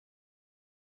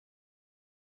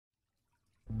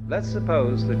Let's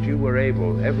suppose that you were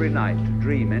able every night to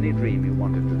dream any dream you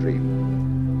wanted to dream.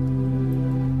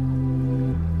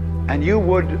 And you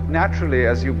would naturally,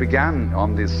 as you began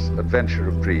on this adventure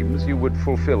of dreams, you would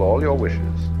fulfill all your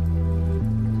wishes.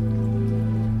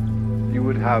 You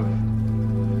would have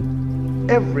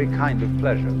every kind of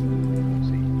pleasure,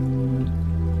 see.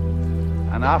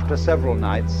 And after several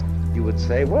nights, you would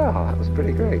say, well, that was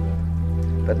pretty great.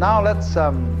 But now let's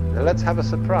have a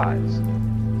surprise.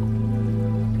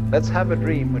 Let's have a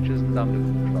dream which isn't under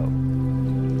control.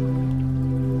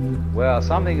 Well,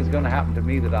 something is going to happen to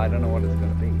me that I don't know what it's going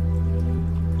to be.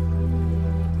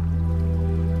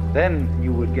 Then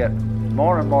you would get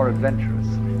more and more adventurous,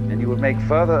 and you would make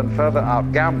further and further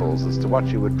out gambles as to what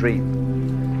you would dream.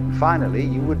 And finally,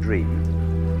 you would dream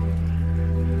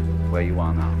where you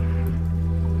are now.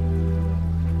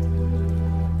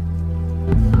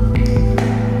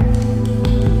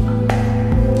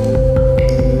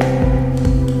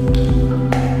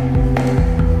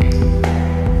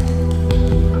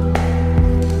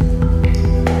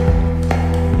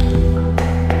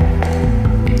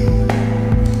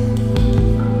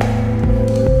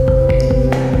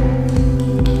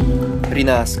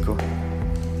 Rinasco,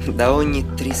 da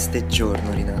ogni triste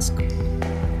giorno rinasco,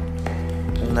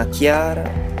 una chiara,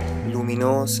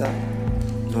 luminosa,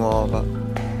 nuova,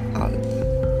 alba.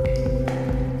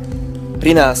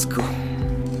 Rinasco,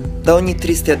 da ogni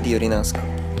triste addio rinasco,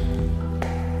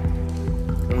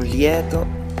 un lieto,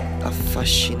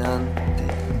 affascinante,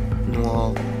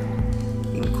 nuovo,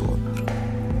 incontro.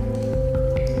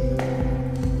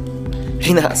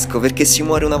 Rinasco perché si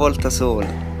muore una volta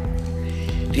sola.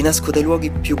 Rinasco dai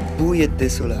luoghi più bui e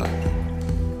desolati,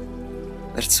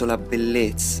 verso la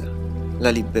bellezza, la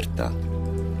libertà,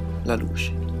 la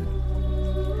luce.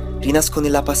 Rinasco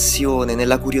nella passione,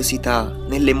 nella curiosità,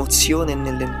 nell'emozione e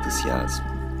nell'entusiasmo.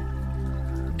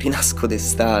 Rinasco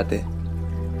d'estate.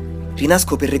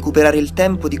 Rinasco per recuperare il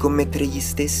tempo di commettere gli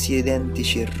stessi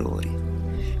identici errori,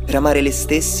 per amare le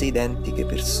stesse identiche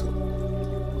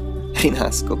persone.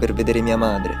 Rinasco per vedere mia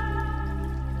madre,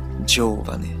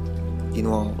 giovane, di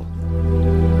nuovo.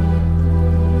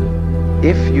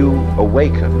 If you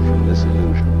awaken from this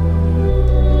illusion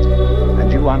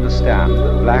and you understand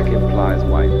that black implies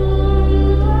white,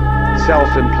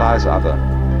 self implies other,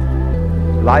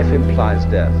 life implies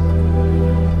death,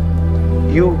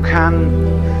 you can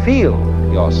feel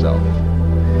yourself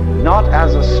not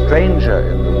as a stranger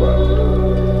in the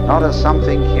world, not as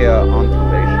something here on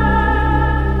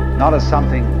probation, not as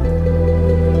something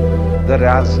that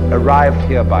has arrived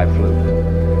here by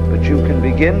fluke, but you can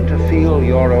begin to feel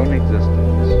your own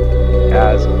existence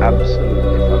as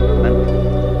absolutely fundamental.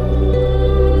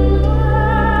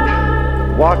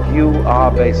 What you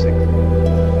are basically,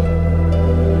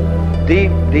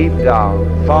 deep, deep down,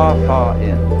 far, far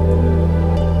in,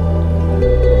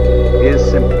 is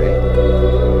simply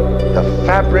the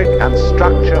fabric and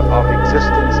structure of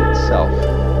existence itself.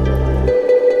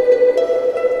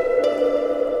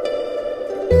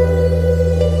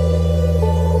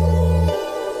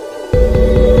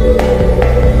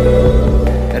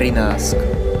 Rinasco,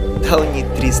 da ogni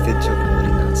triste giorno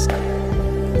rinasco.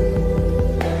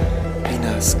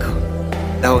 Rinasco,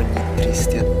 da ogni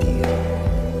triste addio.